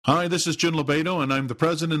Hi, this is Jim Lobato, and I'm the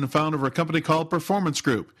president and founder of a company called Performance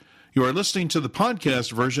Group. You are listening to the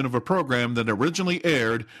podcast version of a program that originally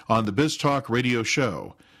aired on the BizTalk radio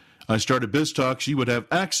show. I started BizTalk so you would have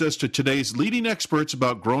access to today's leading experts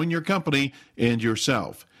about growing your company and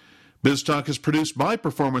yourself. BizTalk is produced by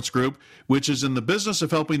Performance Group, which is in the business of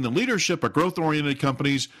helping the leadership of growth-oriented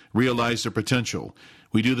companies realize their potential.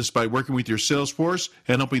 We do this by working with your sales force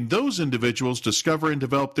and helping those individuals discover and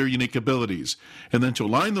develop their unique abilities, and then to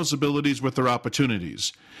align those abilities with their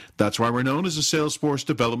opportunities. That's why we're known as a Salesforce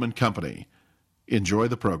Development Company. Enjoy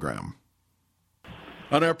the program.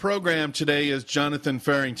 On our program today is Jonathan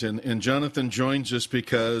Farrington, and Jonathan joins us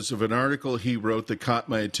because of an article he wrote that caught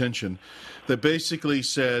my attention that basically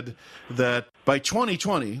said that by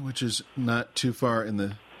 2020, which is not too far in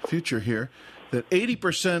the future here, that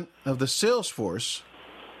 80% of the sales force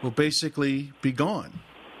will basically be gone.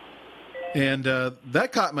 And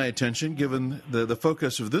that caught my attention, given the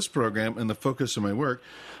focus of this program and the focus of my work.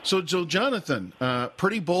 So Jonathan,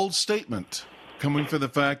 pretty bold statement coming from the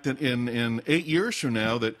fact that in 8 years from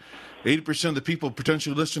now, that 80% of the people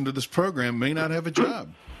potentially listening to this program may not have a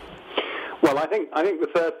job. Well, I think the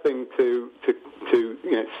first thing to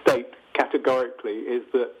state categorically is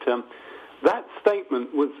that that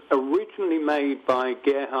statement was originally made by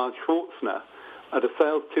Gerhard Schwartzner at a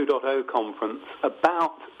Sales 2.0 conference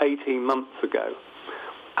about 18 months ago.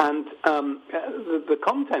 And the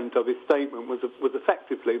content of his statement was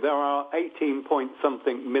effectively there are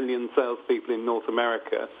 18-point-something million salespeople in North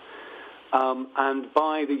America, and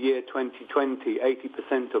by the year 2020,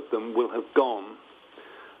 80% of them will have gone.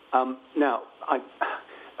 Now,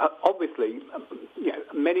 obviously,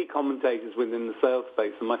 many commentators within the sales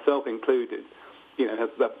space, and myself included,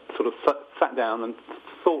 have sort of sat down and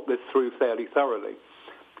thought this through fairly thoroughly.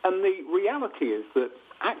 And the reality is that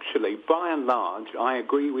actually, by and large, I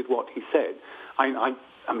agree with what he said. I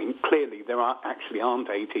mean, clearly, there aren't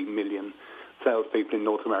 18 million salespeople in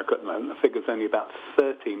North America at the moment. The figure's only about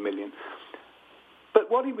 13 million.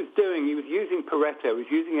 But what he was doing, he was using Pareto, he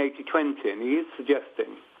was using 80-20, and he is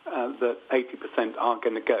suggesting that 80% aren't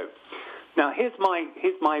going to go. Now, here's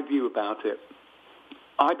my view about it.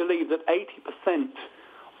 I believe that 80%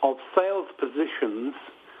 of sales positions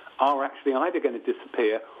are actually either going to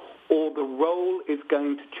disappear or the role is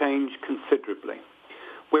going to change considerably.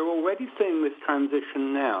 We're already seeing this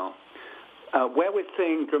transition now. Where we're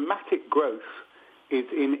seeing dramatic growth is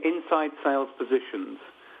in inside sales positions.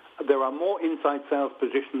 There are more inside sales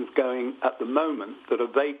positions going at the moment that are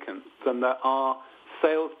vacant than there are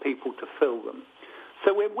salespeople to fill them.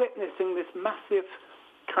 So we're witnessing this massive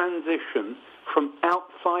transition from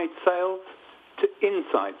outside sales to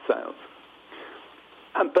inside sales.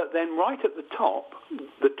 But then right at the top,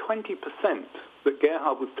 the 20% that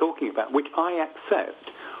Gerhard was talking about, which I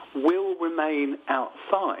accept, will remain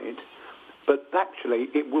outside, but actually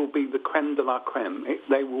it will be the creme de la creme.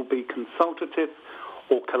 They will be consultative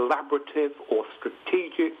or collaborative or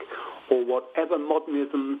strategic or whatever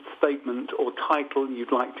modernism statement or title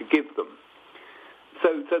you'd like to give them.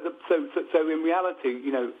 So in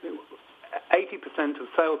reality, 80% of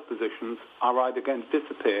sales positions are either going to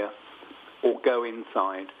disappear or go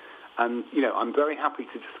inside. And, I'm very happy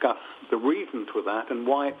to discuss the reasons for that and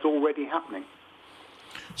why it's already happening.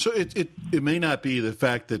 So it may not be the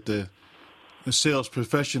fact that the sales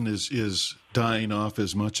profession is dying off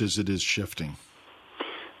as much as it is shifting.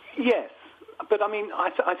 Yes, but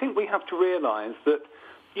I think we have to realize that,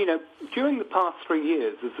 during the past 3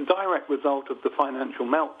 years, as a direct result of the financial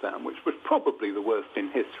meltdown, which was probably the worst in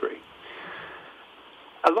history,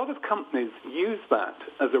 a lot of companies use that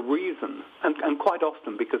as a reason, and quite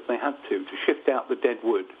often because they had to shift out the dead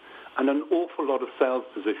wood, and an awful lot of sales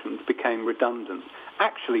positions became redundant.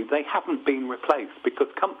 Actually, they haven't been replaced because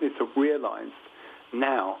companies have realized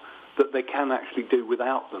now that they can actually do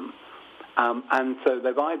without them. And so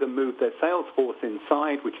they've either moved their sales force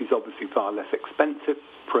inside, which is obviously far less expensive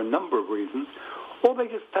for a number of reasons, or they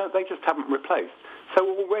just haven't replaced. So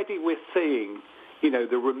already we're seeing,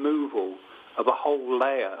 the removal of a whole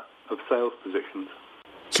layer of sales positions.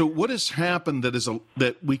 So what has happened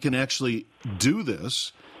that we can actually do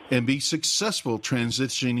this and be successful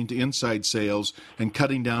transitioning to inside sales and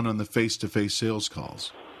cutting down on the face-to-face sales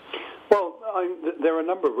calls? Well, there are a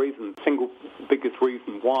number of reasons. The single biggest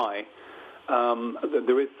reason why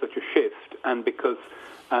there is such a shift, and because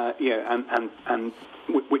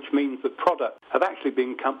which means that products have actually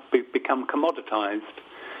become commoditized.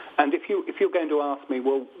 And if you're going to ask me,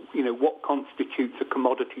 well, what constitutes a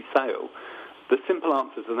commodity sale, the simple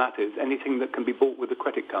answer to that is anything that can be bought with a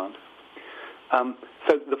credit card.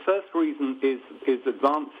 So the first reason is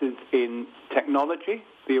advances in technology,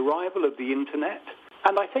 the arrival of the internet,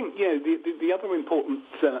 And I think, the other important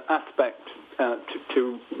aspect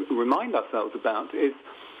to remind ourselves about is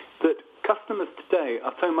that customers today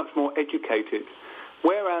are so much more educated,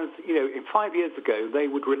 whereas, 5 years ago they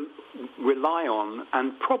would rely on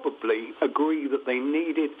and probably agree that they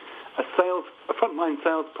needed a frontline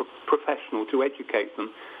sales professional to educate them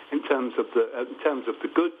in terms of the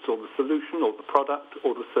goods or the solution or the product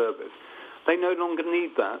or the service. They no longer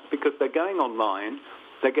need that because they're going online,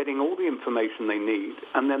 they're getting all the information they need,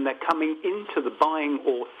 and then they're coming into the buying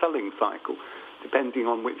or selling cycle, depending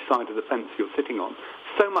on which side of the fence you're sitting on,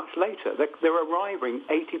 so much later. They're arriving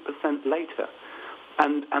 80% later.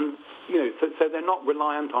 And so they're not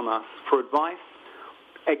reliant on us for advice,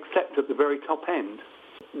 except at the very top end.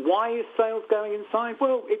 Why is sales going inside?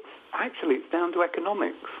 Well, it's down to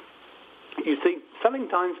economics. You see, selling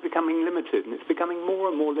time's becoming limited, and it's becoming more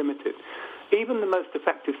and more limited. Even the most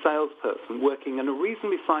effective salesperson working in a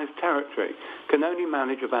reasonably sized territory can only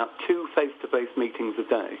manage about 2 face-to-face meetings a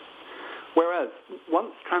day. Whereas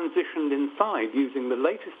once transitioned inside using the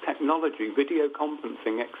latest technology, video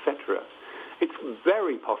conferencing, etc., it's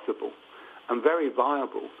very possible and very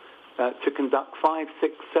viable to conduct 5,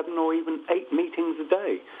 6, 7, or even 8 meetings a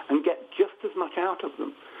day and get just as much out of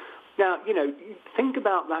them. Now, think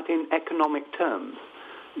about that in economic terms.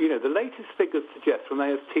 The latest figures suggest from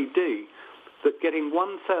ASTD that getting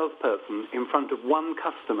one salesperson in front of one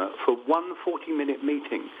customer for one 40-minute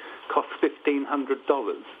meeting costs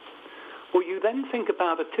 $1,500. Well, you then think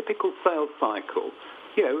about a typical sales cycle,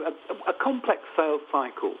 a complex sales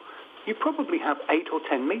cycle. You probably have 8 or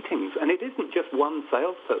 10 meetings, and it isn't just one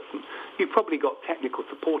salesperson. You've probably got technical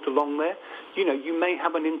support along there. You may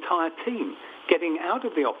have an entire team getting out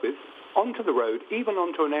of the office, onto the road, even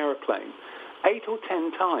onto an aeroplane, 8 or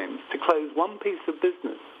 10 times to close one piece of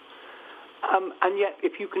business. And yet,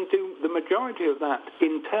 if you can do the majority of that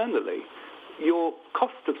internally, your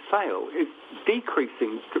cost of sale is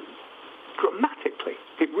decreasing dramatically.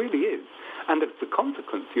 It really is. And as a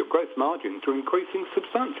consequence, your gross margins are increasing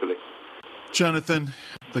substantially. Jonathan,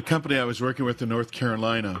 the company I was working with in North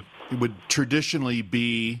Carolina, it would traditionally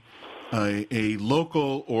be a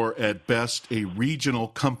local or at best a regional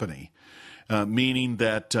company, meaning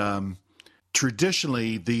that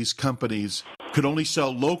traditionally these companies could only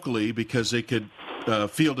sell locally because they could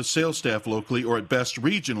field a sales staff locally or at best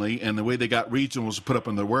regionally, and the way they got regional was to put up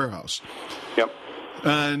in their warehouse. Yep.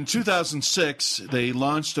 In 2006, they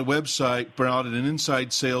launched a website, brought in an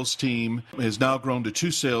inside sales team, has now grown to 2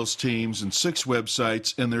 sales teams and 6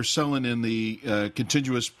 websites, and they're selling in the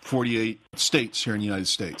contiguous 48 states here in the United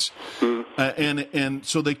States. And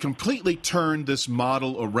so they completely turned this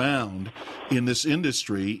model around in this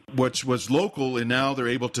industry, which was local, and now they're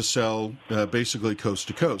able to sell basically coast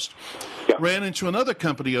to coast. Yeah. Ran into another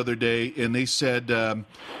company the other day, and they said,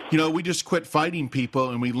 we just quit fighting people,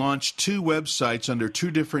 and we launched 2 websites under 2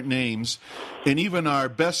 different names, and even our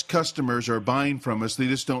best customers are buying from us. They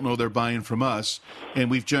just don't know they're buying from us, and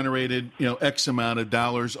we've generated, X amount of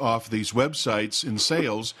dollars off these websites in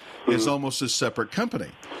sales as almost a separate company.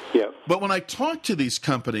 Yeah. But when I talk to these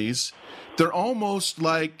companies, they're almost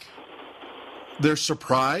like they're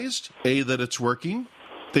surprised, that it's working.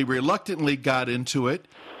 They reluctantly got into it,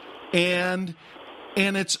 and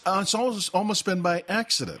it's almost been by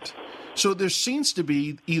accident. So there seems to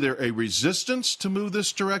be either a resistance to move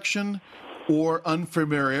this direction or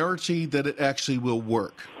unfamiliarity that it actually will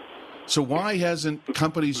work. So why hasn't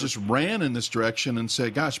companies just ran in this direction and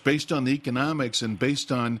said, gosh, based on the economics and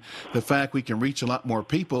based on the fact we can reach a lot more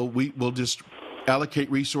people, we will just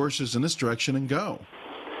allocate resources in this direction and go?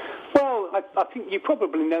 Well, I think you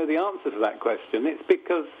probably know the answer to that question. It's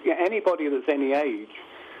because anybody that's any age,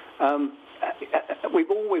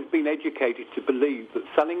 we've always been educated to believe that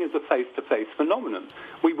selling is a face-to-face phenomenon.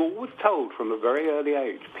 We've always told from a very early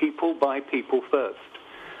age, people buy people first.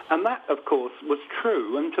 And that, of course, was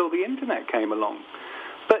true until the Internet came along.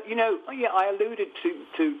 But, I alluded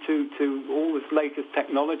to all this latest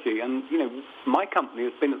technology, and, my company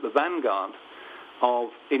has been at the vanguard of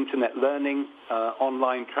Internet learning,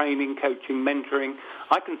 online training, coaching, mentoring.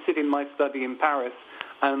 I can sit in my study in Paris,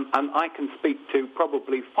 and I can speak to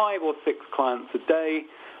probably 5 or 6 clients a day,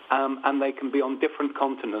 and they can be on different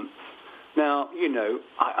continents. Now,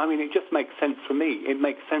 it just makes sense for me. It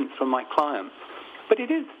makes sense for my clients. But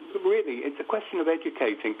it's a question of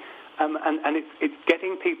educating, and it's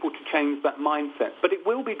getting people to change that mindset. But it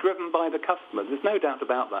will be driven by the customer. There's no doubt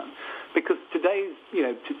about that. Because today's,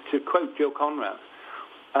 to quote Jill Conrad,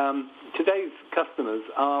 today's customers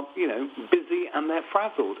are, busy and they're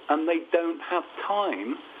frazzled, and they don't have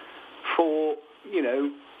time for,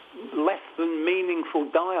 less than meaningful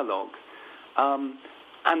dialogue.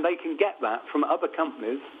 And they can get that from other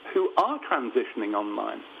companies who are transitioning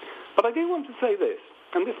online. But I do want to say this,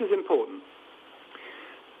 and this is important.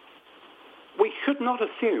 We should not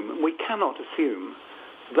assume, and we cannot assume,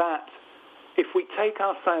 that if we take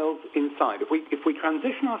our sales inside, if we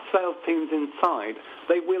transition our sales teams inside,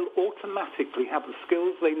 they will automatically have the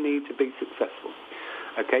skills they need to be successful.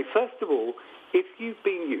 Okay, first of all, if you've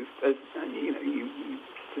been used, as you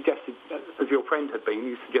suggested, as your friend had been,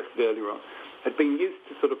 you suggested earlier on, had been used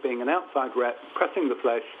to sort of being an outside rep, pressing the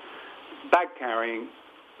flesh, bag carrying,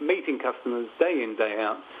 meeting customers day in, day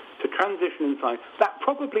out, to transition inside, that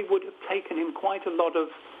probably would have taken him quite a lot of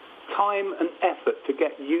time and effort to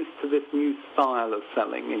get used to this new style of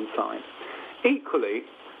selling inside. Equally,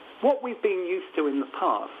 what we've been used to in the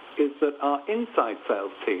past is that our inside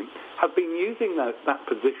sales team have been using that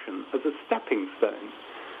position as a stepping stone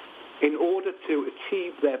in order to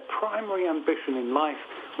achieve their primary ambition in life,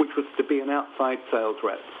 which was to be an outside sales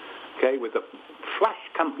rep, okay, with a flash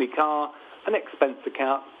company car, an expense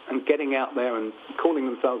account, and getting out there and calling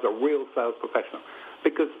themselves a real sales professional.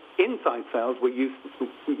 Because inside sales were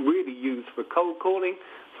really used for cold calling,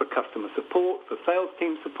 for customer support, for sales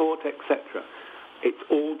team support, etc. It's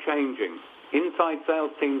all changing. Inside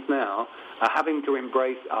sales teams now are having to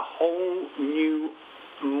embrace a whole new,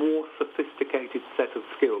 more sophisticated set of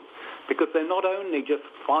skills, because they're not only just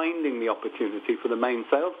finding the opportunity for the main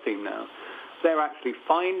sales team now, they're actually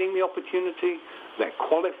finding the opportunity, they're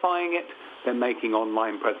qualifying it, they're making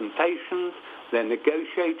online presentations, they're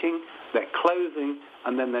negotiating, they're closing,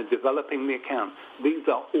 and then they're developing the account. These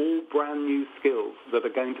are all brand new skills that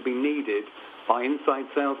are going to be needed by inside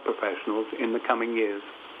sales professionals in the coming years.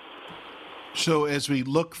 So as we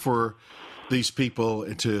look for these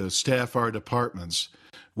people to staff our departments,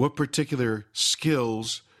 what particular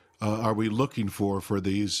skills are we looking for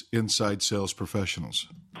these inside sales professionals?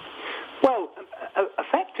 Well,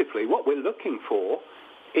 effectively, what we're looking for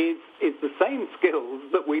is the same skills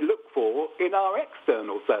that we look for in our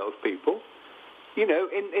external salespeople, in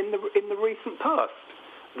the recent past.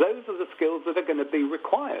 Those are the skills that are going to be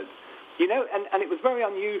required. And it was very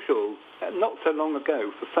unusual not so long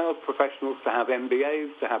ago for sales professionals to have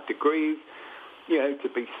MBAs, to have degrees, to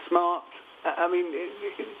be smart. And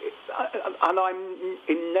I'm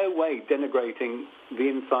in no way denigrating the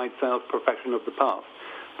inside sales profession of the past.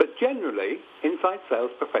 But generally, inside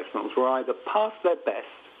sales professionals were either past their best,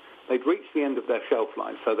 they'd reached the end of their shelf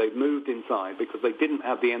life, so they'd moved inside because they didn't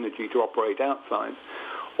have the energy to operate outside,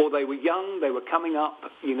 or they were young, they were coming up,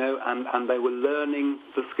 and they were learning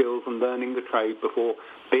the skills and learning the trade before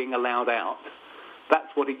being allowed out. That's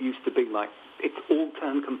what it used to be like. It's all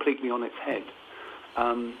turned completely on its head.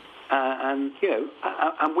 And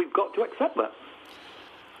we've got to accept that.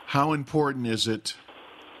 How important is it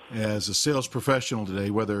as a sales professional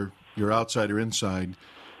today, whether you're outside or inside,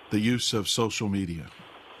 the use of social media?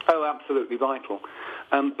 Oh, absolutely vital.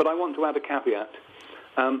 But I want to add a caveat,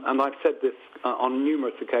 and I've said this on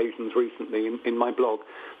numerous occasions recently in my blog.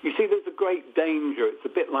 You see, there's a great danger. It's a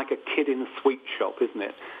bit like a kid in a sweet shop, isn't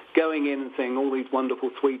it? Going in and seeing all these wonderful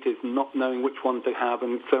sweeties and not knowing which one to have,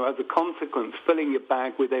 and so as a consequence, filling your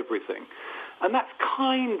bag with everything. And that's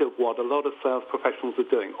kind of what a lot of sales professionals are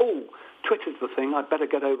doing. Oh, Twitter's the thing. I'd better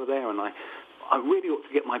get over there, and I really ought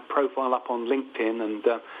to get my profile up on LinkedIn, and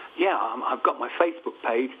I've got my Facebook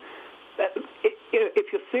page.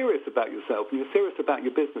 If you're serious about yourself and you're serious about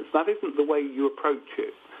your business, that isn't the way you approach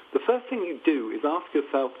it. The first thing you do is ask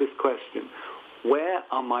yourself this question: where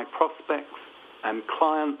are my prospects and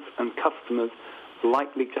clients and customers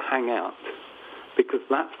likely to hang out? Because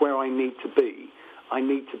that's where I need to be. I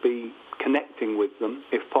need to be connecting with them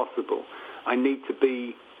if possible. I need to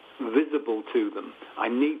be visible to them. I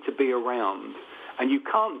need to be around. And you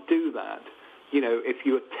can't do that, if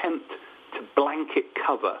you attempt to blanket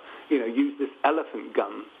cover, use this elephant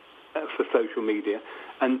gun for social media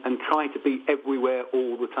and try to be everywhere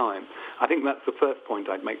all the time. I think that's the first point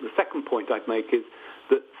I'd make. The second point I'd make is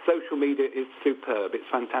that social media is superb. It's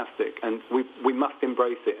fantastic, and we must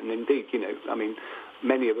embrace it. And indeed,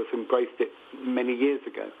 many of us embraced it many years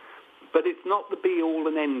ago. But it's not the be-all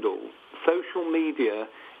and end-all. Social media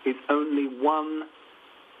is only one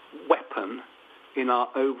weapon in our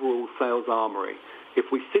overall sales armory.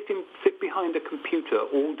 If we sit behind a computer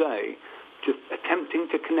all day, just attempting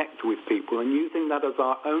to connect with people and using that as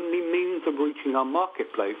our only means of reaching our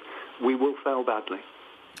marketplace, we will fail badly.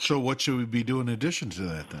 So what should we be doing in addition to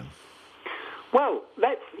that then? Well,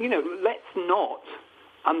 let's not,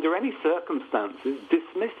 under any circumstances,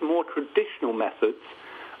 dismiss more traditional methods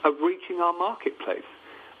of reaching our marketplace.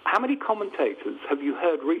 How many commentators have you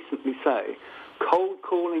heard recently say, cold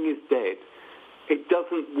calling is dead, it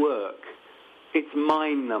doesn't work, it's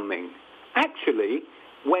mind-numbing. Actually,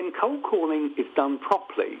 when cold calling is done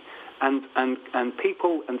properly and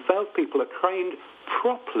people and salespeople are trained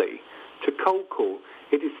properly to cold call,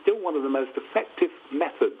 it is still one of the most effective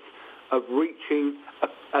methods of reaching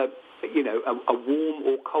a warm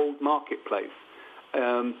or cold marketplace,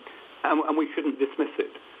 and we shouldn't dismiss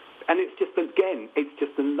it. And it's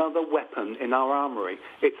just another weapon in our armory.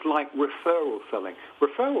 It's like referral selling.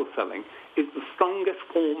 Referral selling is the strongest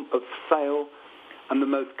form of sale and the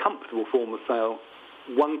most comfortable form of sale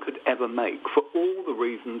one could ever make for all the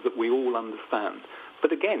reasons that we all understand.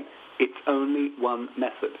 But again, it's only one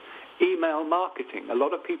method. Email marketing. A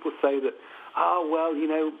lot of people say that,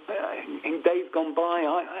 in days gone by,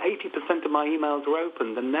 80% of my emails are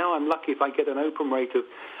opened, and now I'm lucky if I get an open rate of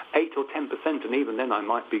 8 or 10%, and even then I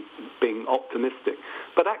might be being optimistic.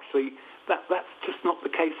 But actually, that's just not the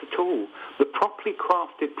case at all. The properly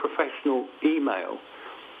crafted professional email,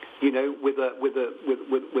 with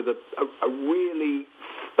a really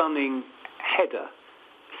stunning header,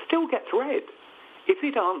 still gets read if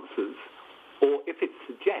it answers or if it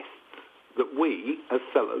suggests that we, as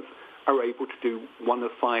sellers, are able to do one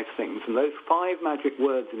of 5 things. And those 5 magic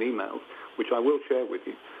words in emails, which I will share with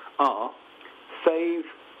you, are save,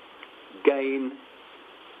 gain,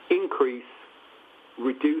 increase,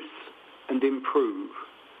 reduce, and improve.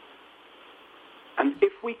 And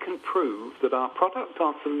if we can prove that our product,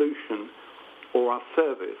 our solution, or our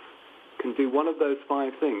service can do one of those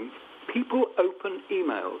 5 things, people open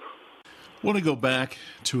emails. I want to go back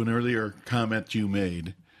to an earlier comment you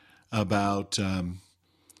made about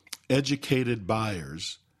educated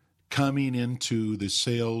buyers coming into the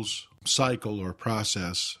sales cycle or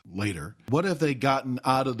process later. What have they gotten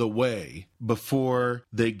out of the way before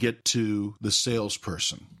they get to the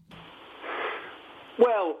salesperson?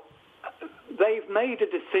 Well, they've made a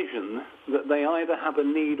decision that they either have a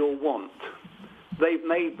need or want. They've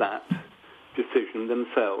made that decision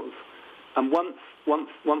themselves. And once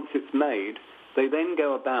it's made, they then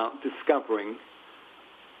go about discovering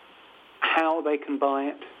how they can buy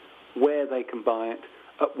it, where they can buy it,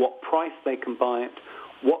 at what price they can buy it,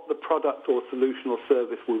 what the product or solution or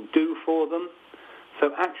service will do for them.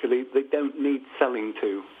 So actually, they don't need selling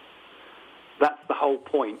to. That's the whole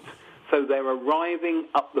point. So they're arriving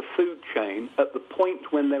up the food chain at the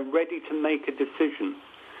point when they're ready to make a decision.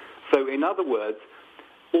 So in other words,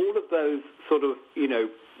 all of those sort of,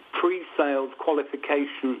 pre-sales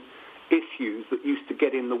qualification issues that used to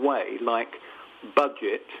get in the way, like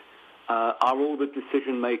budget, are all the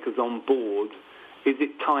decision makers on board, is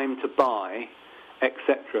it time to buy,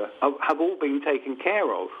 etc., have all been taken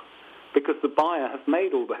care of because the buyer has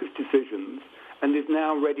made all those decisions and is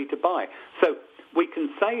now ready to buy. So we can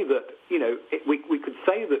say that, we could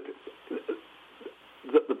say that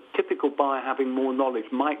the typical buyer having more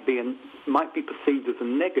knowledge might be perceived as a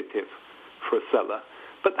negative for a seller,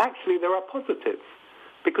 but actually there are positives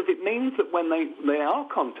because it means that when they are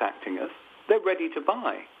contacting us, they're ready to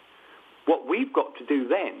buy. What we've got to do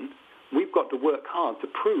then, we've got to work hard to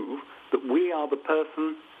prove that we are the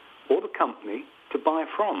person or the company to buy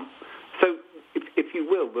from. So, if you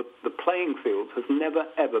will, the playing field has never,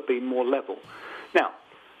 ever been more level. Now,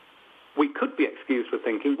 we could be excused for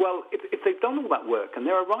thinking, well, if they've done all that work and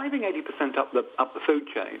they're arriving 80% up the food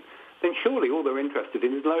chain, then surely all they're interested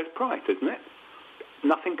in is lowest price, isn't it?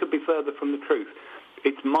 Nothing could be further from the truth.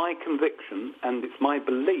 It's my conviction and it's my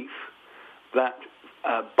belief that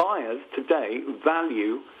buyers today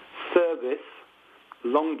value service,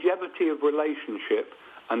 longevity of relationship,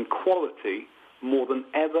 and quality more than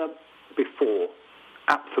ever before.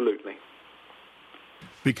 Absolutely.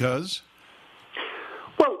 Because?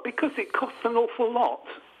 Well, because it costs an awful lot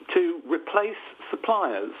to replace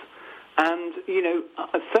suppliers. And,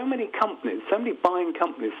 so many companies, so many buying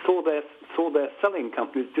companies saw their selling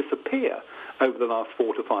companies disappear over the last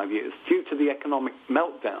 4 to 5 years due to the economic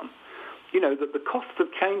meltdown. That the costs of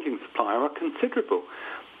changing supplier are considerable.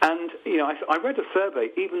 And, I read a survey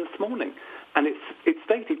even this morning, and it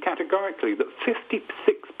stated categorically that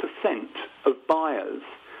 56% of buyers,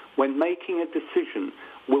 when making a decision,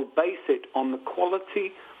 will base it on the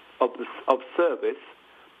quality of service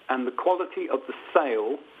and the quality of the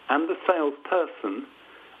sale and the salesperson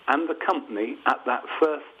and the company at that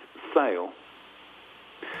first sale.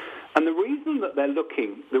 And the reason that they're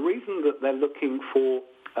looking for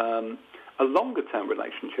a longer-term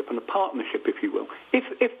relationship and a partnership, if you will,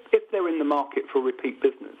 if they're in the market for repeat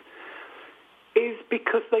business, is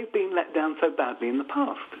because they've been let down so badly in the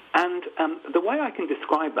past. And the way I can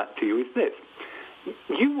describe that to you is this.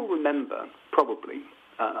 You will remember, probably,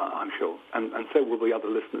 I'm sure, and so will the other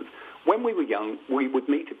listeners, when we were young, we would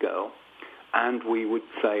meet a girl, and we would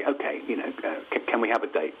say, okay, can we have a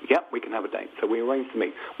date? Yep, we can have a date. So we arrange to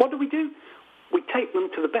meet. What do? We take them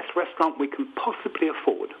to the best restaurant we can possibly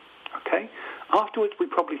afford, okay? Afterwards, we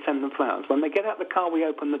probably send them flowers. When they get out of the car, we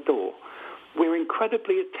open the door. We're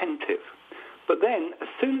incredibly attentive. But then, as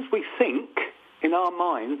soon as we think in our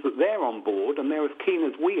minds that they're on board and they're as keen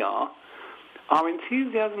as we are, our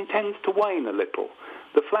enthusiasm tends to wane a little.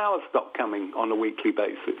 The flowers stop coming on a weekly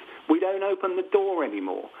basis. We don't open the door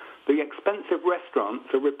anymore. The expensive restaurants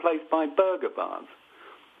are replaced by burger bars.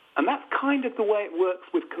 And that's kind of the way it works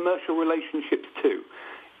with commercial relationships too.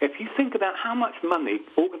 If you think about how much money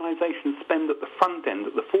organizations spend at the front end,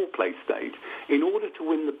 at the foreplay stage, in order to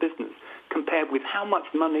win the business, compared with how much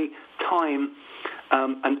money, time,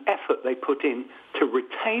 and effort they put in to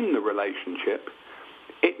retain the relationship,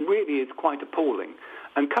 it really is quite appalling.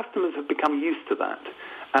 And customers have become used to that.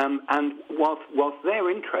 And whilst their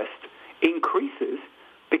interest increases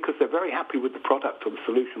because they're very happy with the product or the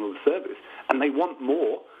solution or the service, and they want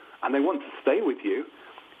more, and they want to stay with you,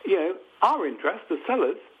 our interest as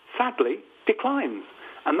sellers, sadly, declines.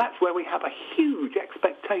 And that's where we have a huge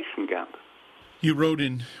expectation gap. You wrote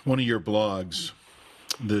in one of your blogs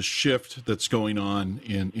the shift that's going on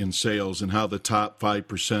in sales and how the top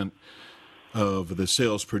 5% of the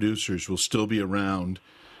sales producers will still be around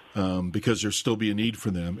because there'll still be a need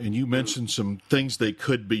for them. And you mentioned some things they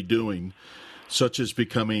could be doing, such as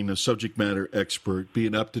becoming a subject matter expert,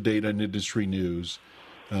 being up to date on industry news,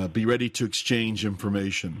 be ready to exchange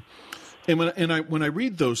information. And when I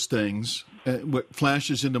read those things, what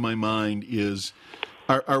flashes into my mind is,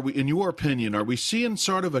 are we, in your opinion, are we seeing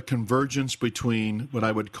sort of a convergence between what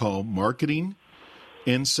I would call marketing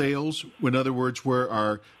and sales? In other words, where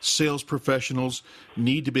our sales professionals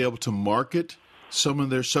need to be able to market some of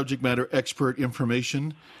their subject matter expert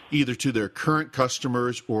information either to their current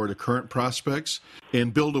customers or to current prospects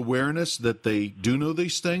and build awareness that they do know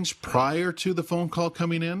these things prior to the phone call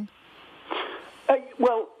coming in?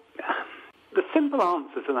 Well, the simple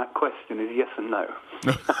answer to that question is yes and no.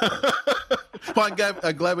 Well,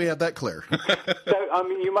 I'm glad we had that clear. So,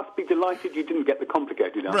 you must be delighted you didn't get the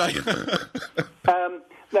complicated answer. Right.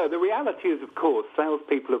 No, the reality is, of course,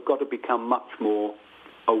 salespeople have got to become much more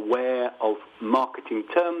aware of marketing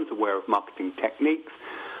terms, aware of marketing techniques.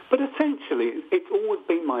 But essentially, it's always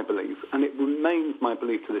been my belief, and it remains my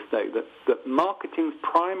belief to this day, that marketing's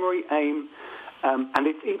primary aim, and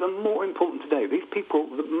it's even more important today, these people,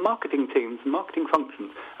 the marketing teams, marketing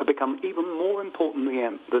functions, have become even more important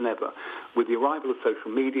than ever with the arrival of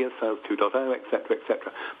social media, Sales 2.0, etc.,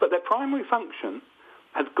 etc. But their primary function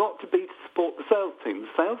has got to be to support the sales team. The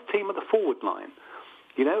sales team are the forward line.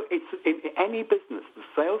 It's in any business, the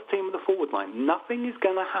sales team are the forward line. Nothing is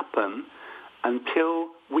going to happen until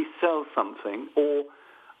we sell something, or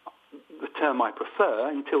the term I prefer,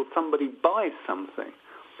 until somebody buys something.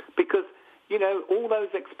 Because, all those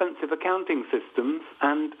expensive accounting systems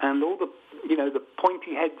and all the, the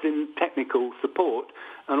pointy heads in technical support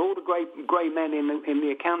and all the grey men in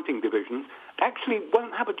the accounting divisions actually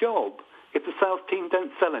won't have a job if the sales team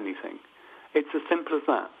don't sell anything. It's as simple as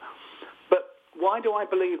that. But why do I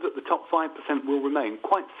believe that the top 5% will remain?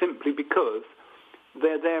 Quite simply because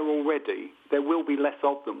they're there already. There will be less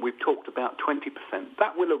of them. We've talked about 20%.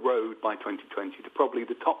 That will erode by 2020 to probably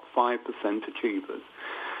the top 5% achievers.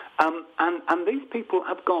 And these people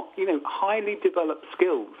have got, highly developed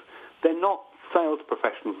skills. They're not sales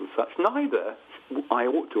professionals as such. Neither, I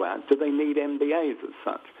ought to add, do they need MBAs as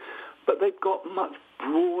such. But they've got much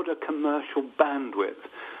broader commercial bandwidth.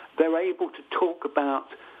 They're able to talk about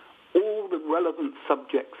all the relevant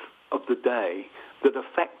subjects of the day that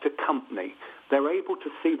affect a company. They're able to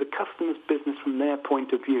see the customer's business from their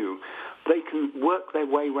point of view. They can work their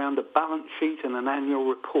way around a balance sheet and an annual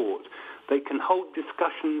report. They can hold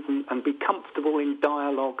discussions and be comfortable in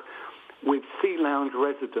dialogue with Sea Lounge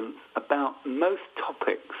residents about most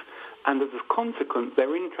topics. And as a consequence,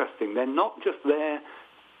 they're interesting. They're not just there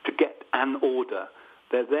to get an order.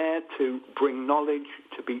 They're there to bring knowledge,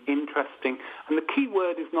 to be interesting. And the key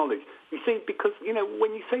word is knowledge. You see, because,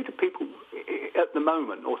 when you say to people at the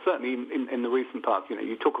moment, or certainly in the recent past,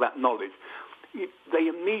 you talk about knowledge, they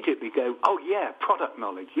immediately go, oh, yeah, product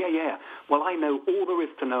knowledge. Yeah. Well, I know all there is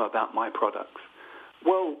to know about my products.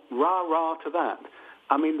 Well, rah to that.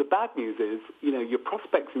 The bad news is, your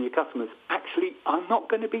prospects and your customers actually are not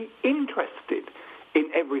going to be interested in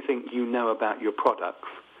everything you know about your products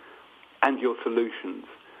and your solutions.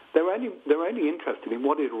 They're only interested in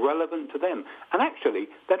what is relevant to them. And actually,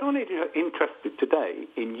 they're not interested today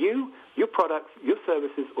in you, your products, your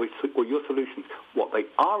services, or your solutions. What they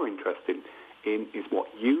are interested in is what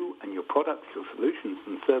you and your products, your solutions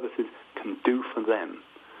and services can do for them.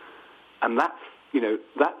 And that's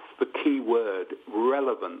the key word,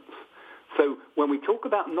 relevance. So when we talk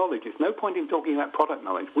about knowledge, it's no point in talking about product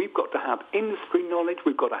knowledge. We've got to have industry knowledge.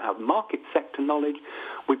 We've got to have market sector knowledge.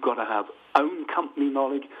 We've got to have own company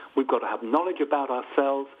knowledge. We've got to have knowledge about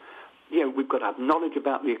ourselves. We've got to have knowledge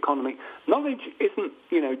about the economy. Knowledge isn't,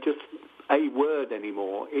 just a word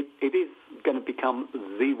anymore. It is going to become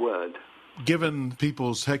the word. Given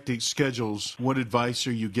people's hectic schedules, what advice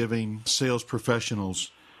are you giving sales professionals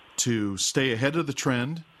to stay ahead of the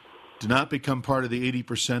trend, to not become part of the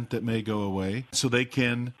 80% that may go away, so they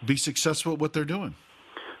can be successful at what they're doing?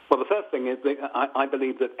 Well, the first thing is that I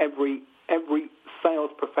believe that every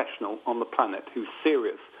sales professional on the planet who's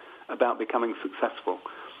serious about becoming successful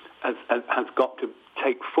has got to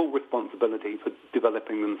take full responsibility for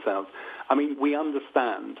developing themselves. I mean, we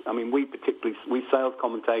understand. I mean, we sales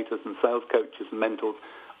commentators and sales coaches and mentors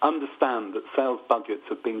understand that sales budgets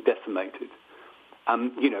have been decimated.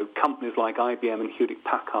 Companies like IBM and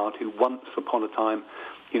Hewlett-Packard, who once upon a time,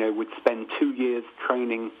 would spend 2 years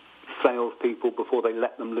training salespeople before they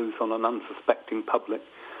let them loose on an unsuspecting public.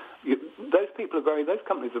 Those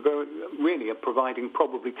companies are providing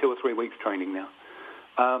probably 2 or 3 weeks training now.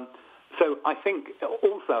 So I think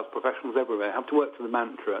all sales professionals everywhere have to work to the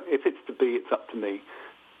mantra, if it's to be, it's up to me.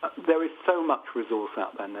 There is so much resource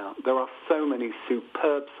out there now. There are so many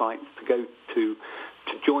superb sites to go to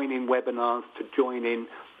join in webinars, to join in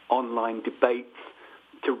online debates,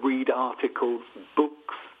 to read articles,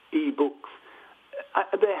 books, e-books.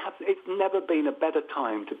 It's never been a better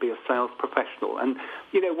time to be a sales professional. And,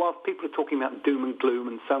 whilst people are talking about doom and gloom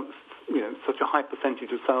and such a high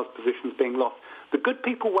percentage of sales positions being lost, the good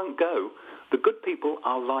people won't go. The good people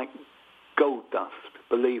are like gold dust,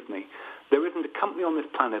 believe me. There isn't a company on this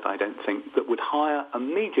planet, I don't think, that would hire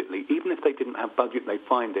immediately, even if they didn't have budget, they'd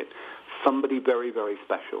find it, somebody very, very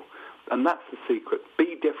special. And that's the secret.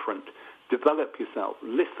 Be different. Develop yourself.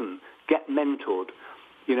 Listen. Get mentored,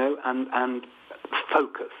 and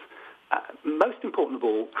focus. Most important of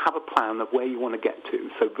all, have a plan of where you want to get to.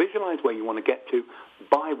 So visualize where you want to get to,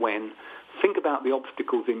 by when, think about the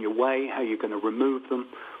obstacles in your way, how you're going to remove them,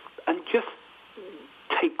 and just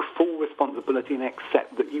take full responsibility and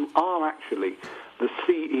accept that you are actually the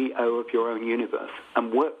CEO of your own universe,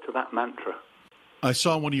 and work to that mantra. I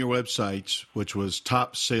saw one of your websites, which was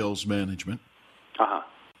Top Sales Management. Uh-huh.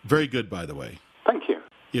 Very good, by the way. Thank you.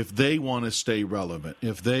 If they want to stay relevant,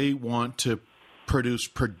 if they want to produce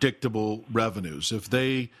predictable revenues, if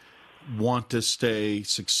they want to stay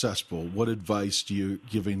successful, what advice do you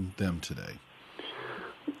giving them today?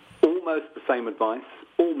 Almost the same advice.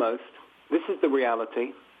 Almost. This is the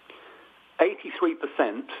reality.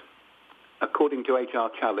 83%, according to HR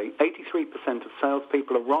Challey, 83% of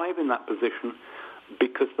salespeople arrive in that position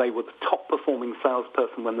because they were the top-performing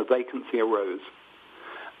salesperson when the vacancy arose.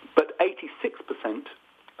 But 86%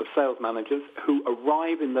 of sales managers who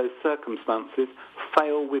arrive in those circumstances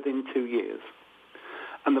fail within 2 years.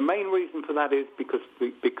 And the main reason for that is because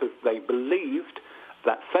they believed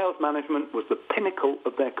that sales management was the pinnacle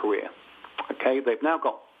of their career. Okay, they've now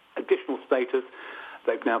got additional status.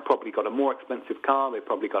 They've now probably got a more expensive car. They've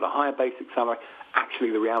probably got a higher basic salary. Actually,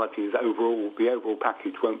 the reality is the overall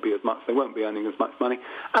package won't be as much. They won't be earning as much money.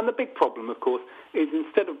 And the big problem, of course, is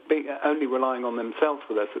instead of only relying on themselves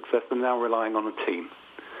for their success, they're now relying on a team.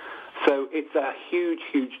 So it's a huge,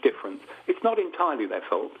 huge difference. It's not entirely their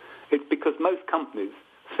fault. It's because most companies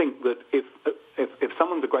think that if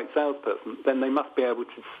someone's a great salesperson, then they must be able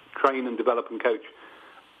to train and develop and coach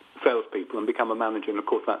salespeople and become a manager. And of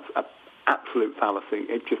course, that's an absolute fallacy.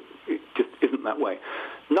 It just isn't that way.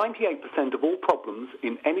 98% of all problems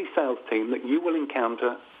in any sales team that you will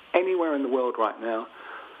encounter anywhere in the world right now,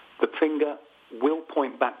 the finger will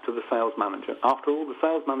point back to the sales manager. After all, the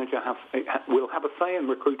sales manager will have a say in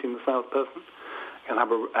recruiting the salesperson. He'll have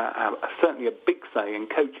certainly a big say in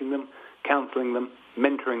coaching them, counseling them,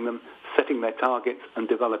 mentoring them, setting their targets and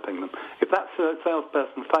developing them. If that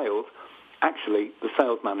salesperson fails, actually the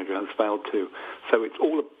sales manager has failed too. So it's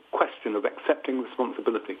all a question of accepting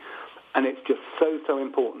responsibility. And it's just so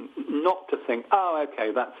important not to think, oh,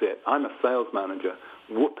 okay, that's it. I'm a sales manager.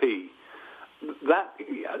 Whoopee.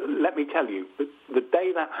 Let me tell you, the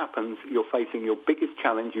day that happens, you're facing your biggest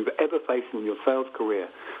challenge you've ever faced in your sales career.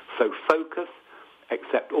 So focus,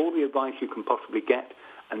 accept all the advice you can possibly get,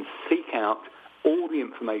 and seek out all the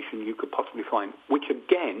information you could possibly find, which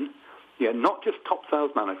again, not just top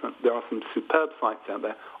sales management. There are some superb sites out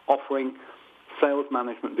there offering sales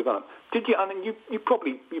management development. You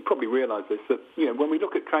probably realize this, that when we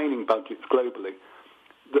look at training budgets globally,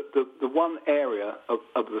 the one area of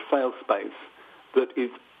the sales space that is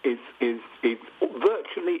is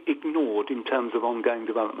virtually ignored in terms of ongoing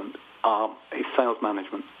development is sales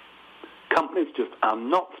management. Companies just are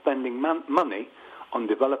not spending money on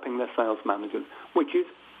developing their sales managers, which is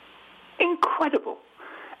incredible.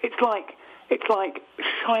 It's like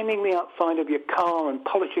shining the outside of your car and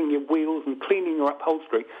polishing your wheels and cleaning your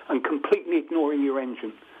upholstery and completely ignoring your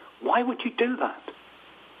engine. Why would you do that?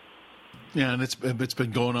 Yeah, and it's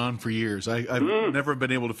been going on for years. I've never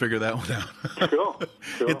been able to figure that one out.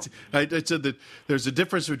 Sure. I said that there's a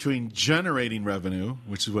difference between generating revenue,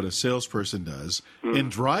 which is what a salesperson does, and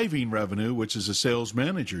driving revenue, which is a sales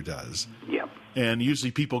manager does. Yeah. And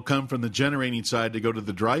usually people come from the generating side to go to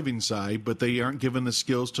the driving side, but they aren't given the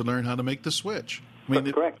skills to learn how to make the switch. I mean,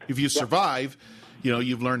 that's correct. If you survive,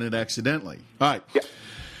 you've learned it accidentally. All right. Yeah.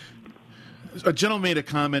 A gentleman made a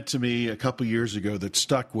comment to me a couple years ago that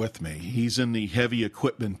stuck with me. He's in the heavy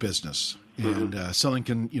equipment business and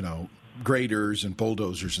selling, graders and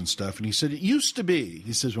bulldozers and stuff. And he said, it used to be,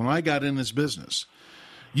 he says, when I got in this business,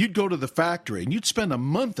 you'd go to the factory and you'd spend a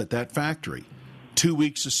month at that factory. 2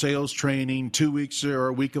 weeks of sales training, 2 weeks or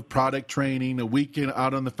a week of product training, a week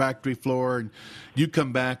out on the factory floor, and you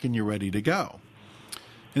come back and you're ready to go.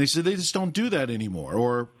 And he said they just don't do that anymore,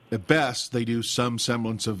 or at best they do some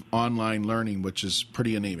semblance of online learning, which is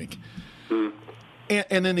pretty anemic.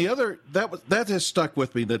 And then the other, that has stuck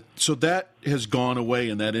with me, that has gone away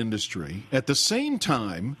in that industry. At the same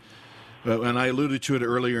time, and I alluded to it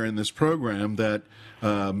earlier in this program, that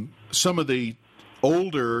some of the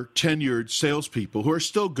older, tenured salespeople who are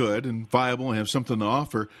still good and viable and have something to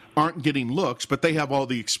offer aren't getting looks, but they have all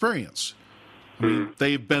the experience. I mean,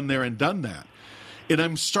 they've been there and done that. And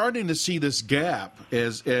I'm starting to see this gap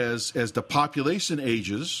as the population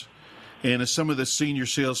ages and as some of the senior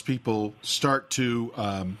salespeople start to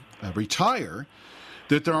retire,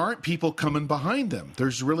 that there aren't people coming behind them.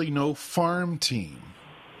 There's really no farm team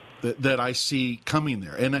that I see coming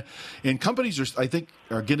there. And companies I think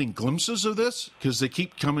are getting glimpses of this because they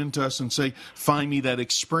keep coming to us and say, find me that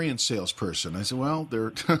experienced salesperson. I said, well,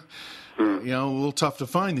 they're a little tough to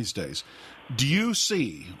find these days. Do you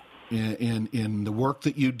see in the work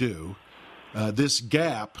that you do this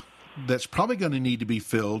gap that's probably going to need to be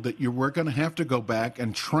filled, that we're going to have to go back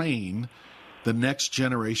and train the next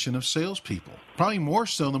generation of salespeople, probably more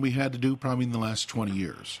so than we had to do probably in the last 20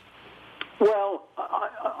 years? Well,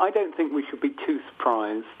 I don't think we should be too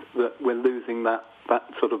surprised that we're losing that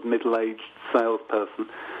sort of middle-aged salesperson.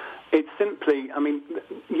 It's simply,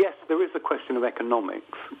 yes, there is a question of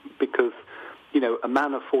economics because, a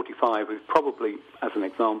man of 45 who's probably, as an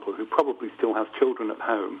example, who probably still has children at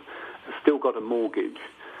home, has still got a mortgage,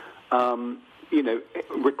 it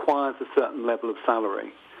requires a certain level of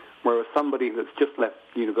salary, whereas somebody that's just left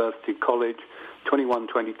university, college, 21,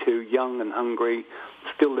 22, young and hungry,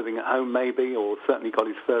 still living at home maybe, or certainly got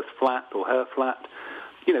his first flat or her flat,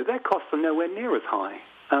 their costs are nowhere near as high.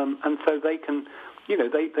 And so they can,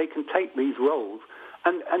 they can take these roles.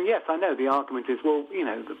 And yes, I know the argument is, well,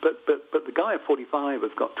 but the guy at 45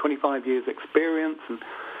 has got 25 years experience. And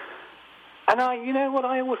what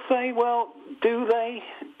I always say, well, do they?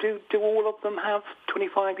 Do all of them have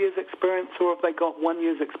 25 years experience, or have they got 1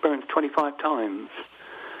 year's experience 25 times?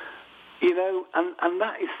 And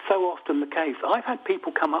that is so often the case. I've had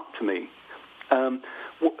people come up to me,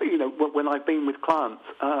 when I've been with clients.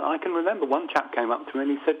 I can remember one chap came up to me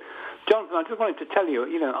and he said, Jonathan, I just wanted to tell you,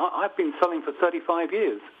 I've been selling for 35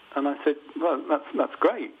 years. And I said, well, that's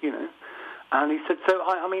great, And he said, so,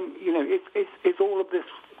 is all of this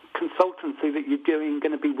consultancy that you're doing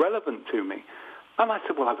going to be relevant to me? And I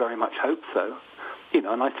said, well, I very much hope so.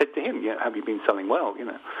 And I said to him, have you been selling well,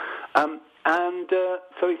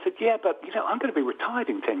 So he said, yeah, but, I'm going to be retired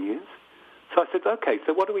in 10 years. So I said, okay,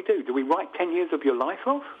 so what do we do? Do we write 10 years of your life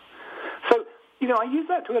off? So, I use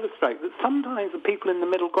that to illustrate that sometimes the people in the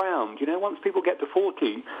middle ground, once people get to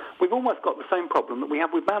 40, we've almost got the same problem that we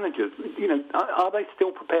have with managers. Are they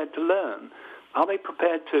still prepared to learn? Are they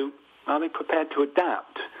prepared to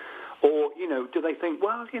adapt? Or, do they think,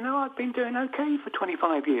 well, I've been doing okay for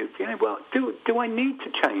 25 years. Well, do I need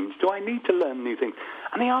to change? Do I need to learn new things?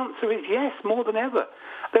 And the answer is yes, more than ever.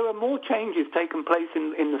 There are more changes taken place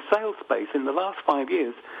in the sales space in the last 5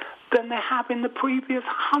 years than there have in the previous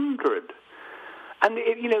 100. And,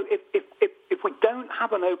 if we don't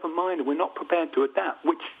have an open mind and we're not prepared to adapt,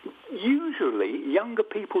 which usually younger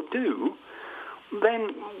people do,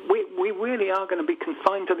 then we really are going to be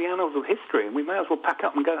consigned to the annals of history, and we may as well pack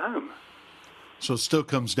up and go home. So it still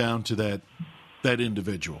comes down to that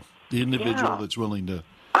individual, the individual that's willing to...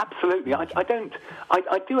 Absolutely. I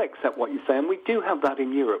do accept what you say, and we do have that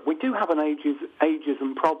in Europe. We do have an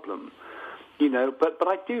ageism problem. But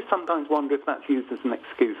I do sometimes wonder if that's used as an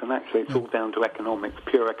excuse, and actually it's all down to economics,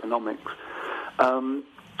 pure economics.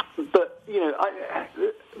 But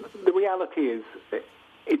the reality is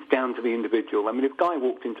it's down to the individual. I mean, if Guy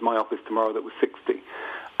walked into my office tomorrow that was 60,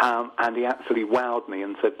 and he absolutely wowed me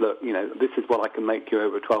and said, look, this is what I can make you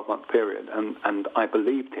over a 12-month period, and I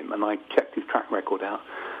believed him, and I checked his track record out,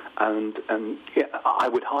 and I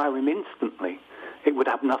would hire him instantly. It would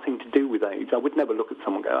have nothing to do with age. I would never look at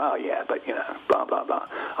someone and go, oh, yeah, but, blah, blah, blah.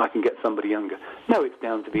 I can get somebody younger. No, it's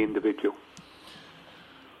down to the individual.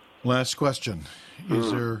 Last question.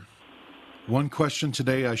 Is there one question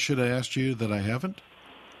today I should have asked you that I haven't?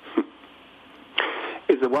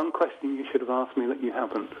 Is there one question you should have asked me that you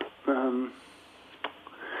haven't?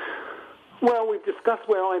 Well, we've discussed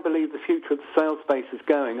where I believe the future of the sales space is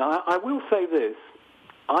going. I will say this.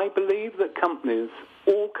 I believe that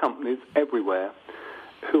all companies everywhere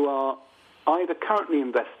who are either currently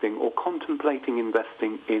investing or contemplating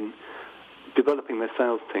investing in developing their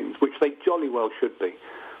sales teams, which they jolly well should be,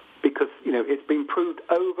 because it's been proved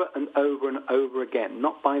over and over and over again,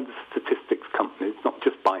 not by the statistics companies, not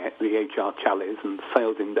just by the HR Challies and the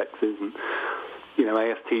sales indexes and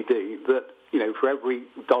ASTD, that for every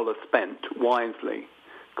dollar spent wisely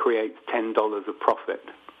creates $10 of profit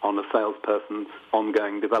on a salesperson's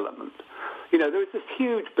ongoing development. There is this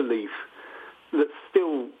huge belief that's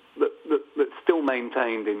still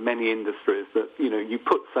maintained in many industries that you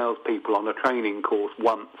put salespeople on a training course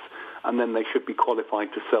once and then they should be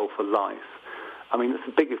qualified to sell for life. I mean, it's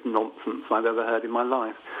the biggest nonsense I've ever heard in my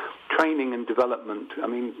life. Training and development, I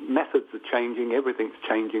mean, methods are changing, everything's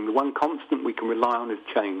changing. The one constant we can rely on is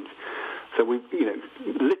change. So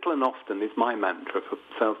little and often is my mantra for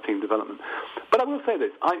sales team development. But I will say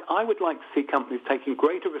this, I would like to see companies taking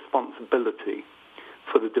greater responsibility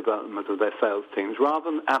for the development of their sales teams rather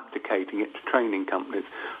than abdicating it to training companies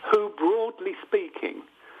who, broadly speaking,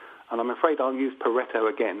 and I'm afraid I'll use Pareto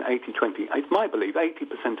again, 80-20. It's my belief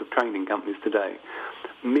 80% of training companies today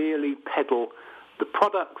merely peddle the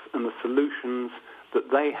products and the solutions that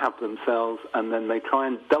they have themselves, and then they try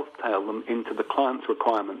and dovetail them into the client's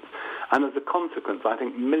requirements. And as a consequence, I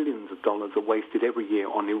think millions of dollars are wasted every year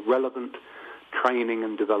on irrelevant training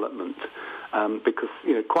and development, because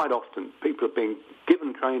quite often people are being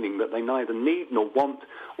given training that they neither need nor want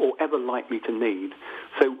or ever likely to need.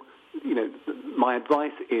 So my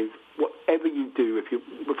advice is, whatever you do,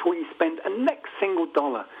 before you spend a next single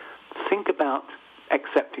dollar, think about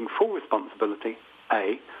accepting full responsibility,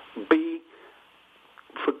 A. B,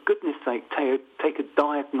 for goodness sake, take a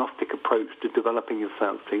diagnostic approach to developing your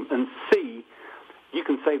sales team. And C, you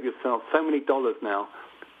can save yourself so many dollars now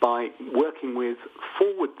by working with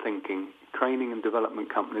forward-thinking training and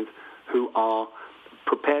development companies who are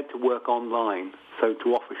prepared to work online, so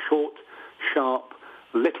to offer short, sharp,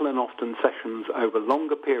 little and often sessions over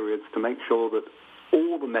longer periods to make sure that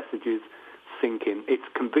all the messages sink in. It's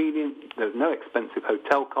convenient. There's no expensive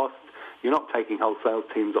hotel costs. You're not taking whole sales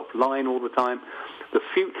teams offline all the time. The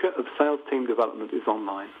future of sales team development is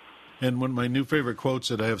online. And one of my new favorite quotes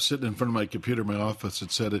that I have sitting in front of my computer in my office,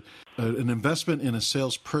 it said, an investment in a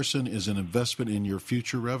salesperson is an investment in your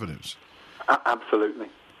future revenues. Absolutely.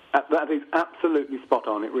 That is absolutely spot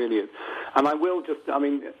on. It really is. And I will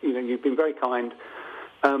you've been very kind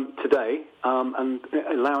today and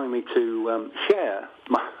allowing me to share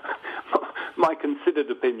my considered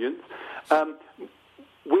opinions.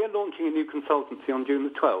 We're launching a new consultancy on June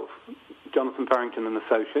the 12th, Jonathan Farrington and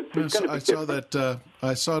Associates.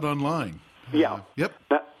 I saw it online. Yeah. Yep.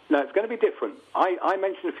 No, it's going to be different. I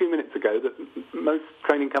mentioned a few minutes ago that most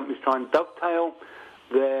training companies try and dovetail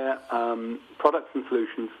their products and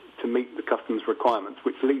solutions to meet the customer's requirements,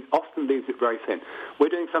 which often leaves it very thin. We're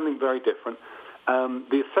doing something very different.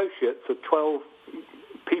 The associates are 12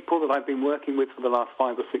 people that I've been working with for the last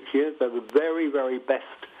 5 or 6 years. They're the very, very best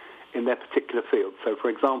in their particular field. So, for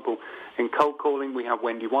example, in cold calling, we have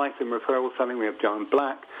Wendy Weiss. In referral selling, we have Joan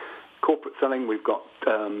Black. Corporate selling, we've got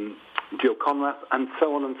Jill Conrath, and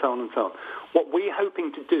so on and so on and so on. What we're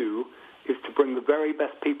hoping to do is to bring the very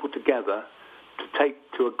best people together to take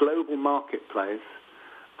to a global marketplace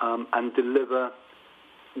and deliver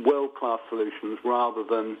world-class solutions rather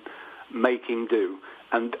than making do.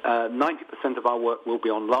 And 90% of our work will be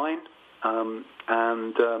online, and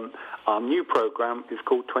our new program is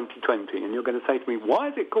called 2020. And you're going to say to me, why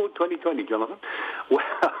is it called 2020, Jonathan?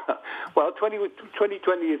 Well,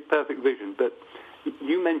 2020 is perfect vision, but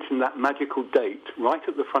you mentioned that magical date right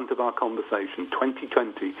at the front of our conversation,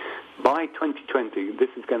 2020. By 2020, this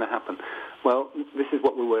is going to happen. Well, this is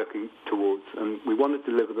what we're working towards, and we want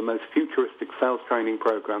to deliver the most futuristic sales training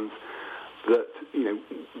programs that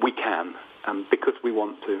we can, because we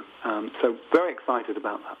want to. So very excited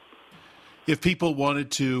about that. If people wanted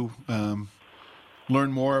to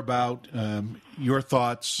learn more about your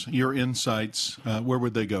thoughts, your insights, where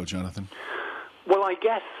would they go, Jonathan? Well,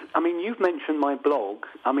 you've mentioned my blog.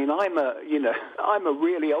 I'm a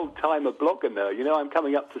really old-timer blogger now. I'm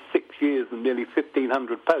coming up to 6 years and nearly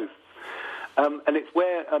 1,500 posts. And it's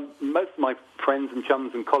where most of my friends and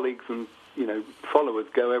chums and colleagues and, followers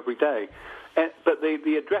go every day. But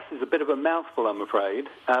the address is a bit of a mouthful, I'm afraid.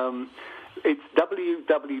 It's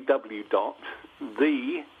www.thejf,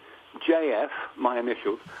 my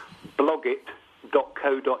initials,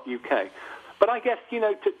 blogit.co.uk. But I guess,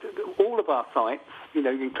 to all of our sites,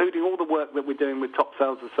 including all the work that we're doing with Top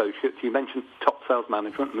Sales Associates. You mentioned Top Sales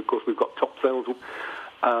Management, and of course we've got Top Sales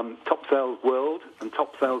World and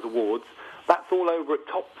Top Sales Awards. That's all over at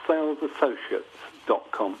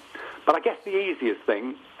topsalesassociates.com. But I guess the easiest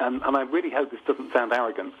thing, and I really hope this doesn't sound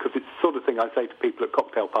arrogant, because it's the sort of thing I say to people at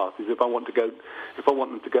cocktail parties if I want them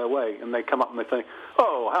to go away, and they come up and they say,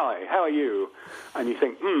 "Oh, hi, how are you?" And you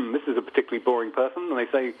think, this is a particularly boring person. And they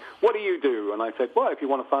say, "What do you do?" And I said, "Well, if you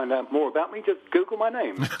want to find out more about me, just Google my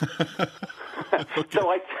name." Okay. So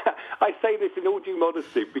I say this in all due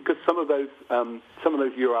modesty, because some of those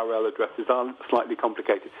URL addresses are slightly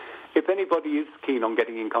complicated. If anybody is keen on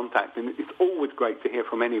getting in contact, and it's always great to hear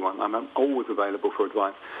from anyone, I'm always available for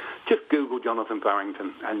advice. Just Google Jonathan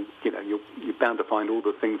Barrington, and you're bound to find all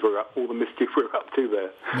the things all the mischief we're up to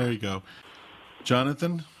there. There you go,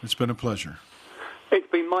 Jonathan. It's been a pleasure. It's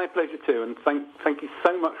been my pleasure too, and thank you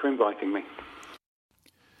so much for inviting me.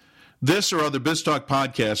 This or other BizTalk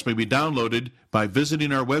podcasts may be downloaded by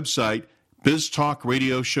visiting our website,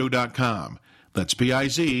 biztalkradioshow.com. That's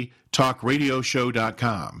BIZ,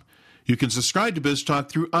 talkradioshow.com. You can subscribe to BizTalk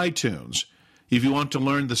through iTunes. If you want to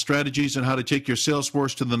learn the strategies on how to take your sales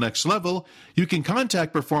force to the next level, you can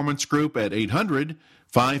contact Performance Group at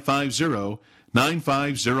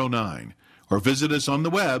 800-550-9509 or visit us on the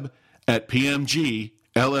web at pmgllc.net.